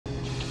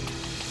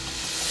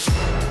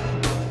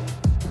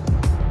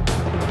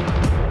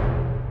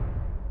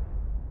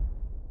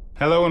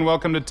Hello and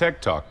welcome to Tech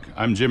Talk.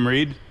 I'm Jim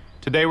Reed.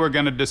 Today we're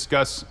going to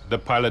discuss the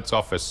pilot's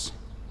office,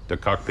 the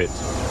cockpit.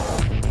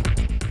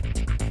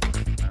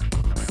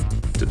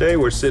 Today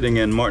we're sitting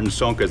in Martin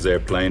Sonka's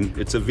airplane.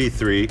 It's a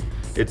V3.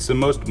 It's the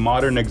most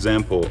modern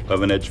example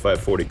of an Edge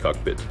 540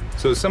 cockpit.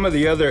 So some of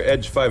the other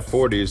Edge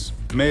 540s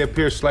may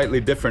appear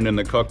slightly different in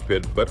the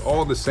cockpit, but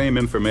all the same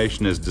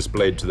information is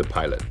displayed to the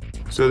pilot.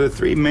 So the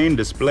three main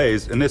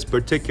displays in this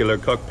particular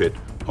cockpit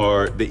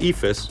are the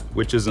EFIS,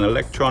 which is an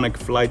electronic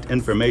flight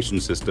information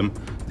system.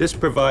 This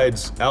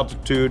provides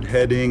altitude,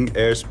 heading,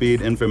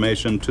 airspeed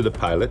information to the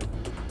pilot.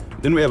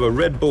 Then we have a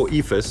Red Bull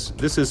EFIS.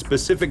 This is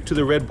specific to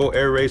the Red Bull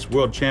Air Race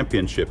World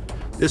Championship.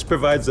 This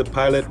provides the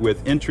pilot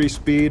with entry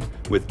speed,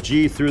 with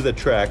G through the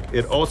track.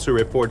 It also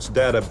reports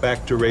data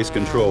back to race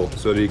control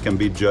so that he can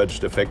be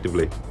judged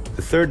effectively.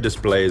 The third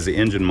display is the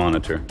engine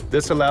monitor.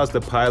 This allows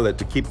the pilot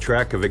to keep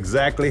track of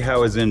exactly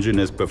how his engine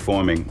is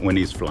performing when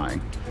he's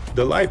flying.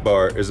 The light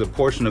bar is a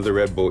portion of the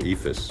Red Bull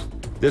EFIS.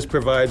 This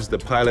provides the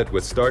pilot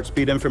with start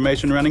speed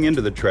information running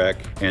into the track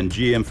and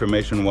G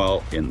information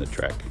while in the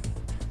track.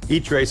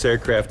 Each race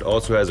aircraft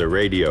also has a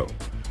radio.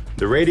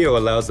 The radio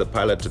allows the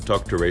pilot to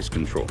talk to race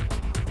control.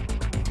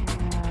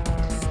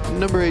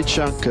 Number 8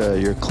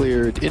 Shanka, you're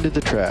cleared into the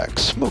track.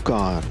 Smoke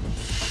on.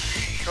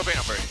 Copy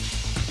number 8.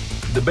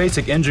 The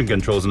basic engine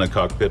controls in the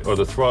cockpit are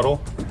the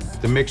throttle,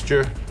 the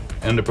mixture,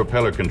 and the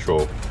propeller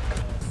control.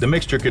 The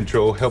mixture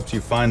control helps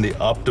you find the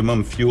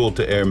optimum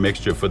fuel-to-air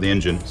mixture for the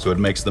engine so it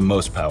makes the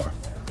most power.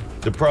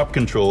 The prop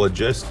control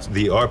adjusts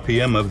the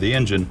RPM of the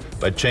engine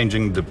by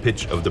changing the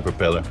pitch of the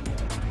propeller.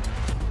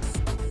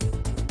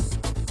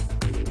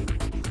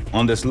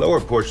 On this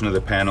lower portion of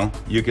the panel,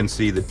 you can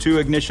see the 2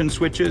 ignition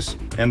switches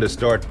and a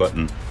start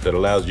button that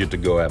allows you to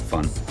go have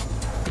fun.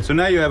 So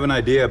now you have an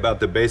idea about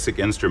the basic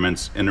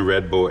instruments in a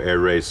Red Bull Air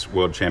Race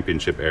World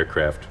Championship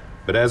aircraft.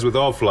 But as with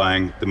all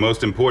flying, the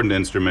most important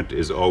instrument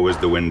is always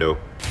the window.